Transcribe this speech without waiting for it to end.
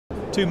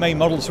Two main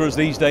models for us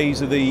these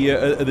days are the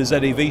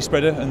ZAV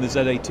spreader and the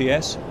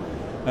ZATS.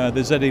 The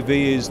ZAV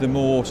is the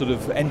more sort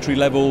of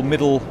entry-level,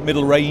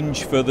 middle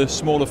range for the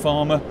smaller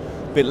farmer,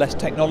 a bit less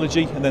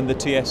technology, and then the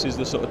TS is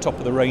the sort of top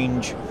of the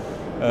range,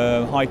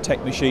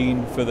 high-tech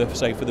machine for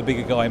the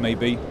bigger guy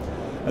maybe.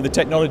 And the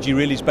technology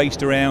really is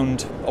based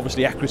around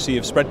obviously accuracy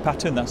of spread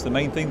pattern. That's the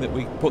main thing, that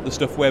we put the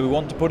stuff where we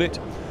want to put it.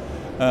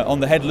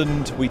 On the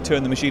headland, we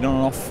turn the machine on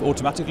and off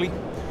automatically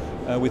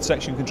with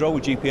section control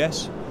with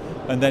GPS.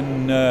 And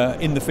then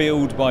in the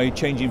field, by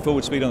changing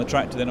forward speed on the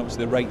tractor, then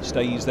obviously the rate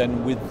stays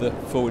then with the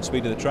forward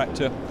speed of the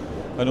tractor.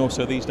 And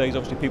also these days,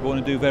 obviously people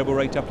want to do variable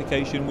rate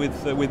application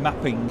with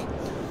mapping.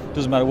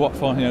 Doesn't matter what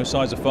farm,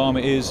 size of farm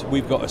it is.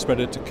 We've got a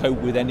spreader to cope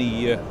with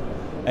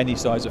any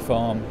size of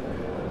farm.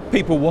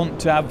 People want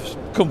to have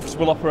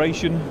comfortable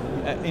operation.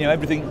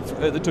 Everything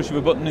at the touch of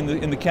a button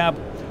in the cab.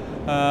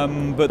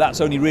 But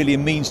that's only really a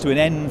means to an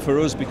end for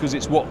us, because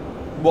it's what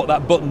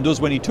that button does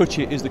when you touch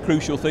it is the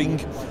crucial thing.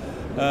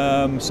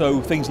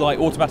 So things like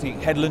automatic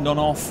headland on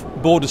off,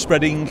 border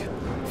spreading,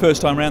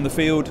 first time around the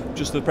field,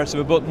 just the press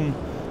of a button,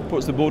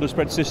 puts the border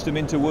spread system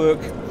into work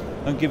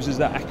and gives us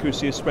that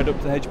accuracy of spread up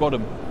to the hedge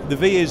bottom. The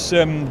V is,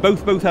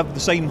 both have the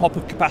same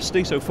hopper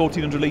capacity, so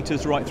 1400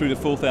 litres right through to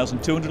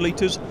 4200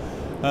 litres.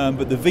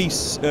 But the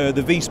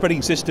V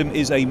spreading system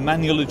is a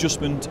manual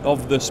adjustment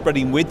of the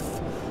spreading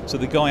width. So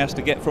the guy has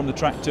to get from the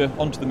tractor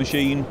onto the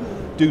machine,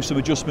 do some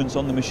adjustments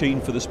on the machine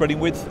for the spreading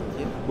width,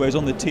 whereas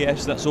on the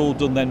TS that's all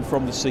done then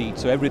from the seat.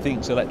 So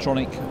everything's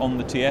electronic on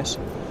the TS.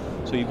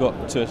 So you've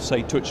got,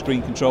 say,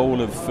 touchscreen control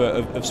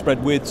of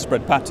spread width,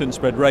 spread pattern,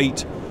 spread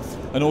rate.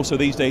 And also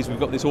these days we've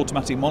got this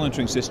automatic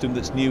monitoring system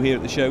that's new here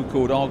at the show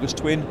called Argus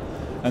Twin,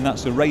 and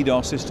that's a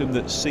radar system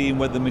that's seeing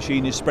whether the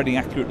machine is spreading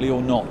accurately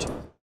or not.